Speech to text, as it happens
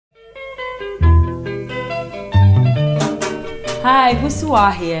Hi,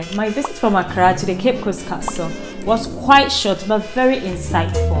 Busuwa here. My visit from Accra to the Cape Coast Castle was quite short but very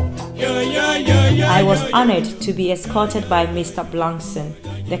insightful. I was honored to be escorted by Mr. Blankson,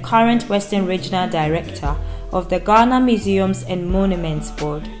 the current Western Regional Director of the Ghana Museums and Monuments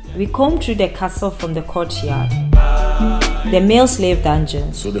Board. We combed through the castle from the courtyard, the male slave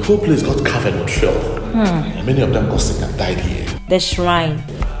dungeons. So the whole place got covered with filth. And many of them got sick and died here. The shrine.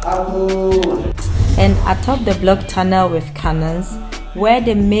 And atop the block tunnel with cannons, where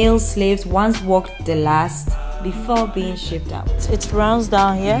the male slaves once walked the last before being shipped out. It runs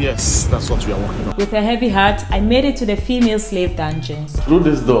down here? Yes, that's what we are working on. With a heavy heart, I made it to the female slave dungeons. Through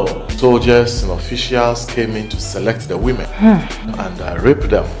this door, soldiers and officials came in to select the women and rape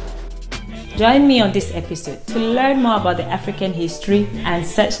them. Join me on this episode to learn more about the African history,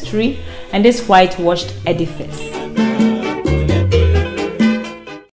 ancestry, and this whitewashed edifice.